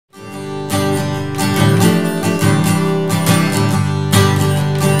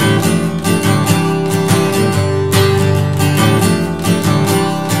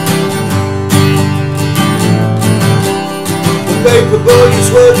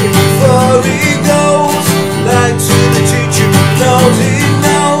he goes. Like to the teacher who knows he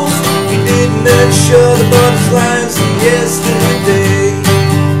knows. He didn't ensure the body's lines from yesterday.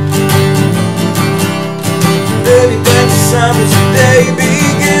 Then he bends the sound as the day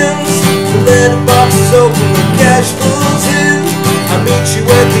begins. The letterbox is open, the cash pulls in. I meet you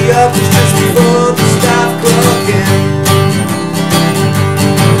at the office just before the staff clock in.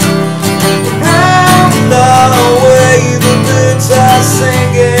 Around the way the birds are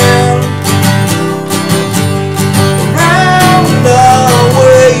singing. Around the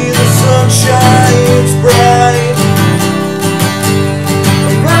way the sun shines bright.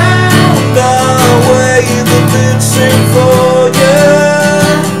 Around the way the birds sing for you,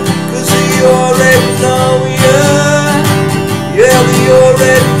 'cause they already know you. Yeah, they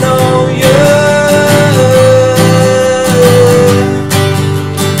already know you.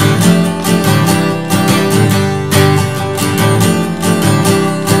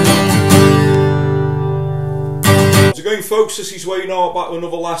 How's it going, folks? This is Way-Acoustic back with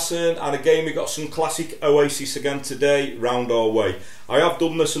another lesson, and again we got some classic Oasis again today, Round Our Way. I have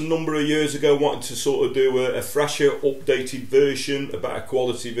done this a number of years ago, wanting to sort of do a fresher, updated version, a better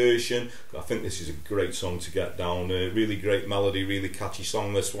quality version. I think this is a great song to get down, a really great melody, really catchy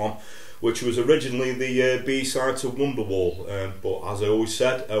song this one, which was originally the B-side to Wonderwall, but as I always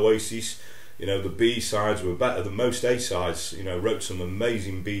said, Oasis, you know, the B-sides were better than most A-sides. You know, wrote some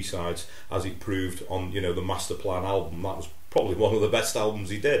amazing B-sides, as it proved on, you know, the Master Plan album. That was probably one of the best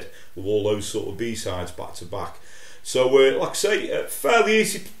albums he did, with all those sort of B-sides back to back. So, like I say, fairly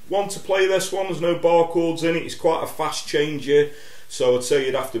easy one to play this one. There's no bar chords in it. It's quite a fast changer. So I'd say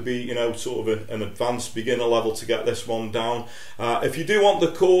you'd have to be, you know, sort of an advanced beginner level to get this one down. If you do want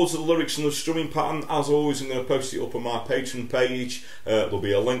the chords, the lyrics and the strumming pattern, as always, I'm going to post it up on my Patreon page. There'll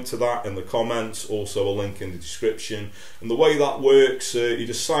be a link to that in the comments, also a link in the description. And the way that works, you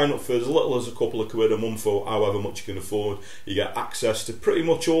just sign up for as little as a couple of quid a month, or however much you can afford. You get access to pretty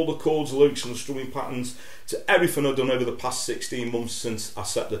much all the chords, the lyrics and the strumming patterns, to everything I've done over the past 16 months since I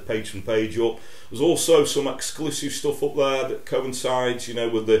set the Patreon page up. There's also some exclusive stuff up there that coincides, you know,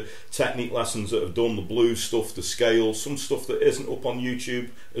 with the technique lessons that I've done, the blues stuff, the scales, some stuff that isn't up on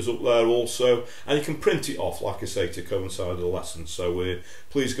YouTube is up there also, and you can print it off, like I say, to coincide with the lessons. So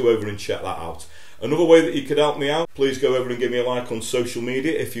please go over and check that out. Another way that you could help me out, please go over and give me a like on social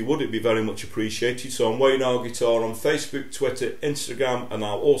media. If you would, it'd be very much appreciated. So I'm Way-Acoustic Guitar on Facebook, Twitter, Instagram, and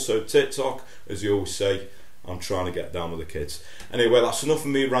now also TikTok. As you always say, I'm trying to get down with the kids. Anyway, that's enough of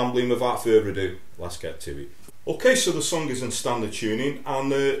me rambling. Without further ado, let's get to it. Okay, so the song is in standard tuning,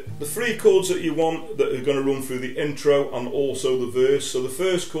 and the three chords that you want that are going to run through the intro and also the verse. So the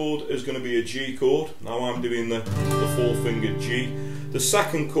first chord is going to be a G chord. Now I'm doing the 4-fingered G. The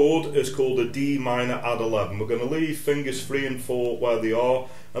second chord is called a D minor add 11. We're going to leave fingers 3 and 4 where they are,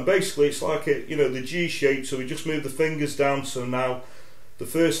 and basically it's like a, you know, the G shape. So we just move the fingers down. So now the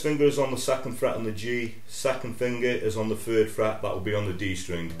first finger is on the 2nd fret on the G, second finger is on the 3rd fret, that will be on the D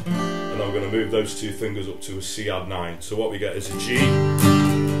string. And then we're going to move those two fingers up to a C add 9. So what we get is a G, D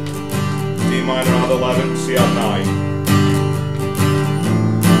minor add 11, C add 9.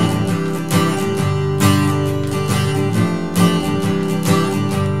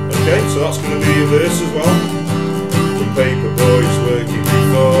 Okay, so that's going to be your verse as well. The paper boy's working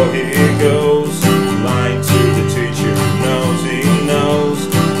before he goes. Line to the teacher who knows he knows.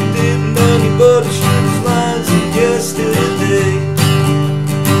 He didn't know anybody shoot his lines yesterday.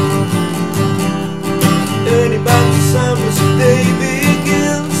 Early back to sound as the day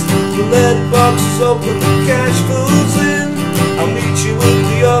begins. The letterbox is open, the cash pulls in. I'll meet you in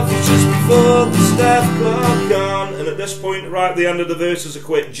the office just before the staff clock on. And at this point, right at the end of the verse, is a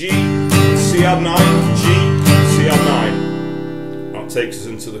quick G, C add 9, G, C add 9. That takes us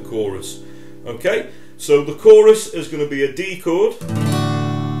into the chorus. Okay, so the chorus is going to be a D chord,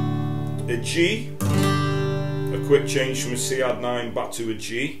 a G, a quick change from a C add 9 back to a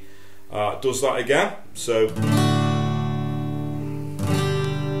G. Does that again. So the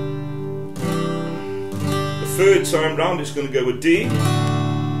third time round it's going to go a D.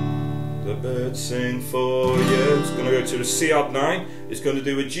 The birds sing for you. It's going to go to a C add 9. It's going to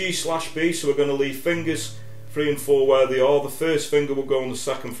do a G slash B. So we're going to leave fingers 3 and 4 where they are. The first finger will go on the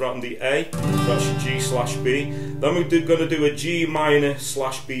 2nd fret on the A, so that's your G slash B. Then we're going to do a G minor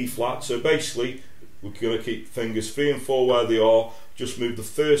slash B flat. So basically we're going to keep fingers 3 and 4 where they are, just move the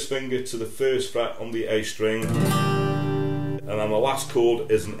first finger to the 1st fret on the A string, and then the last chord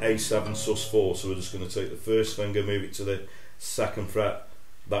is an A7 sus 4. So we're just going to take the first finger, move it to the 2nd fret,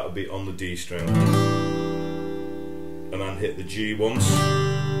 that would be on the D string, and then hit the G once,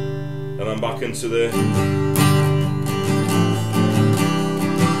 and then back into the,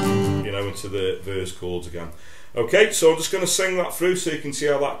 you know, into the verse chords again. Okay, so I'm just going to sing that through so you can see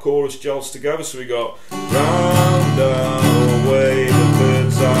how that chorus gels together. So we got round and away the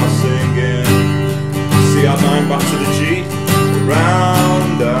birds are singing. C9 back to the G.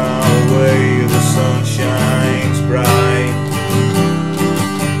 Round and away the sun shines bright.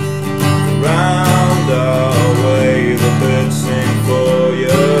 Round and away the birds sing for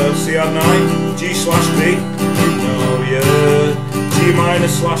you. C9, G/B, know ya. G minor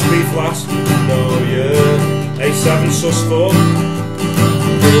slash B flat, know ya. A7 sus4.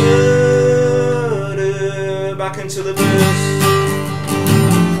 Back into the verse.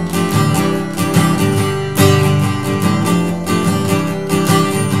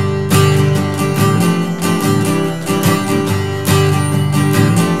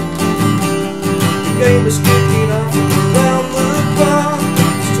 The game is kicking off around the bar.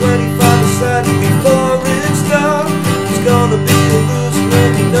 It's 25 aside before it's dark. It's gonna be a loser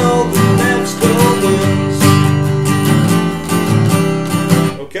when you know the next goal wins.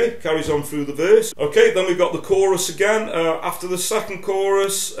 Okay, carries on through the verse. Okay, then we've got the chorus again. After the second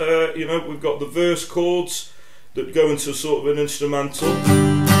chorus, you know, we've got the verse chords that go into sort of an instrumental.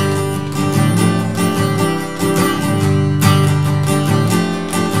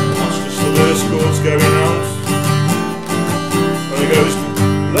 That's just the verse chords going out. And it goes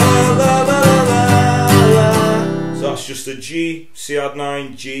la la la la la. So that's just a G,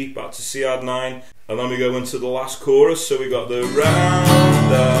 C9, G, back to C9. And then we go into the last chorus, so we got the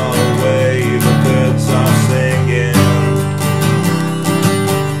round and away the birds are singing.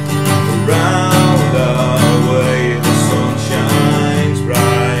 Round and away the sun shines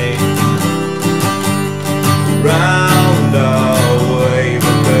bright. Round and away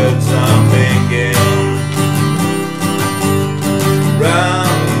the birds are singing.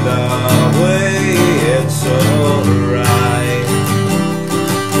 Round and away it's alright.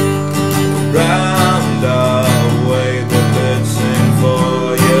 Round away the birds sing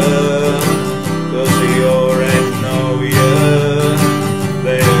for you, 'cause they already know you.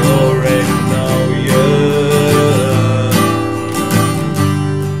 They already know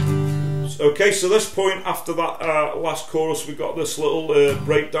you. Okay, so this point after that last chorus, we've got this little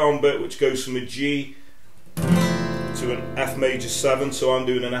breakdown bit which goes from a G to an F major 7. So I'm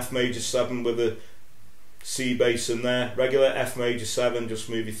doing an F major 7 with a C bass in there, regular F major 7, just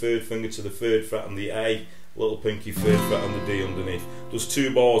move your third finger to the 3rd fret and the A, little pinky 3rd fret and the D underneath. There's 2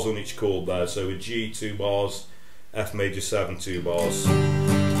 bars on each chord there, so a G 2 bars, F major 7 2 bars.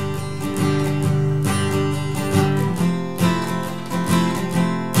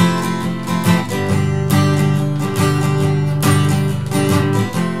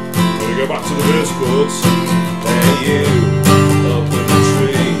 When we go back to the verse chords, hey you, up in the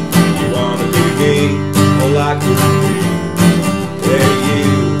tree, you wanna be me. All I could be, hey you,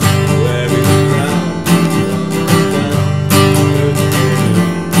 wearing the crown,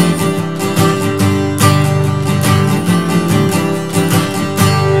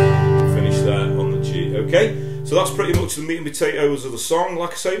 finish that on the G. Okay, so that's pretty much the meat and potatoes of the song.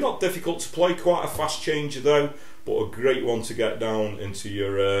 Like I say, not difficult to play, quite a fast changer though, but a great one to get down into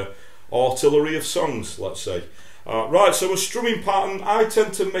your artillery of songs, let's say. Right, so a strumming pattern, I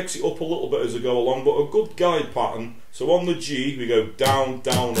tend to mix it up a little bit as I go along, but a good guide pattern. So on the G, we go down,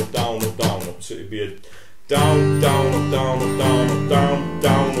 down, up, down, up, down, up. So it'd be a down, down, up, down, up, down, up, down,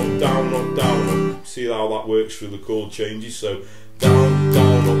 down, up, down, up, down, up. See how that works through the chord changes. So down,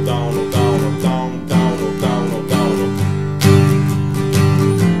 down, up, down, up, down, up, down, down, up, down, up, down, up.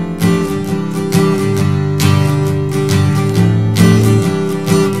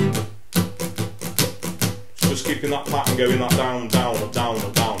 Keeping that pattern going, that down, down, up, down,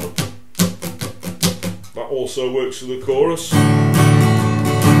 up, down, up. That also works for the chorus. Down,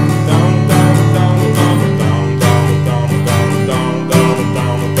 down, down, up, down, up, down, down, up, down, up, down, up, down, down, up,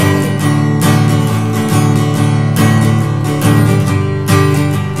 down, up, down, up.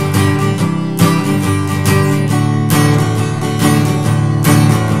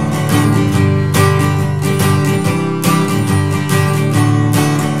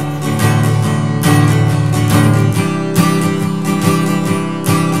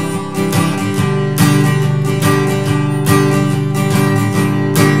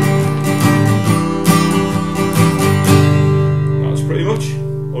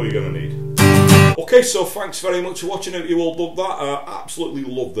 Okay, so thanks very much for watching. Hope you all loved that. I absolutely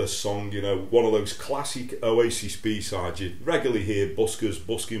love this song, you know, one of those classic Oasis B-sides. You regularly hear buskers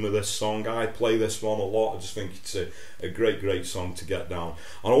busking with this song. I play this one a lot. I just think it's a great song to get down.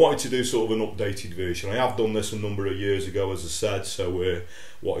 And I wanted to do sort of an updated version. I have done this a number of years ago, as I said, so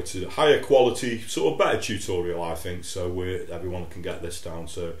wanted to higher quality, sort of better tutorial, I think, so everyone can get this down.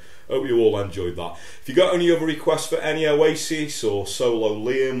 So hope you all enjoyed that. If you got any other requests for any Oasis or solo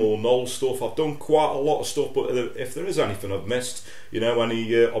Liam or Noel stuff, I've done quite a lot of stuff, but if there is anything I've missed, you know,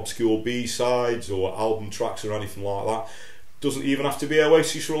 any obscure B-sides or album tracks or anything like that, doesn't even have to be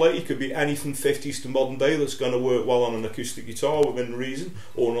Oasis related. It could be anything 50s to modern day that's going to work well on an acoustic guitar within reason,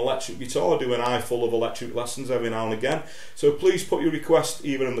 or an electric guitar. I do an eye full of electric lessons every now and again. So please put your request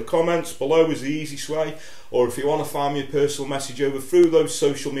either in the comments below is the easiest way, or if you want to find me a personal message over through those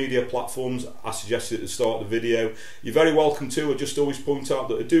social media platforms I suggested at the start of the video, you're very welcome to. I just always point out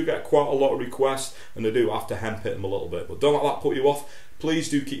that I do get quite a lot of requests and I do have to hemp it them a little bit, but don't let that put you off. Please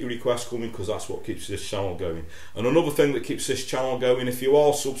do keep your requests coming, because that's what keeps this channel going. And another thing that keeps this channel going, if you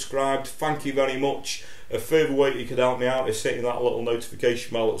are subscribed, thank you very much. A further way you could help me out is hitting that little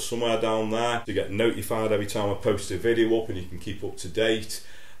notification bell somewhere down there to get notified every time I post a video up, and you can keep up to date.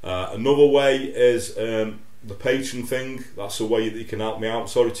 Another way is the Patreon thing. That's a way that you can help me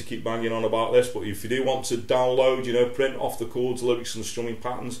out. Sorry to keep banging on about this, but if you do want to download, you know, print off the chords, lyrics and strumming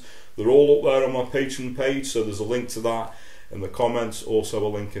patterns, they're all up there on my Patreon page, so there's a link to that in the comments, also a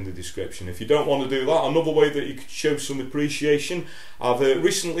link in the description. If you don't want to do that, another way that you could show some appreciation, I've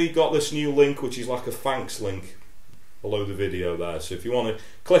recently got this new link, which is like a thanks link below the video there. So if you want to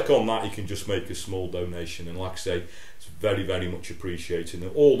click on that, you can just make a small donation, and like I say, it's very much appreciated.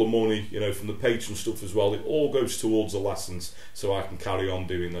 And all the money, you know, from the Patreon stuff as well, it all goes towards the lessons, so I can carry on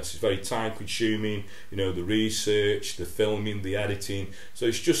doing this. It's very time consuming, you know, the research, the filming, the editing, so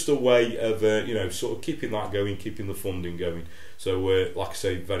it's just a way of you know, sort of keeping that going, keeping the funding going. So like I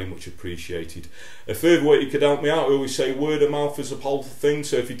say, very much appreciated. A third way you could help me out, I always say word of mouth is a powerful thing,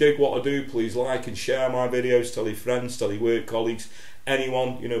 so if you dig what I do, please like and share my videos, tell your friends, tell your work colleagues,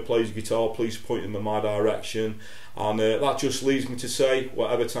 anyone, you know, plays guitar, please point them in my direction. And that just leaves me to say,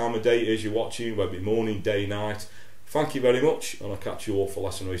 whatever time of day it is you're watching, whether it be morning, day, night, thank you very much, and I'll catch you all for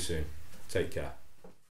lesson very soon. Take care.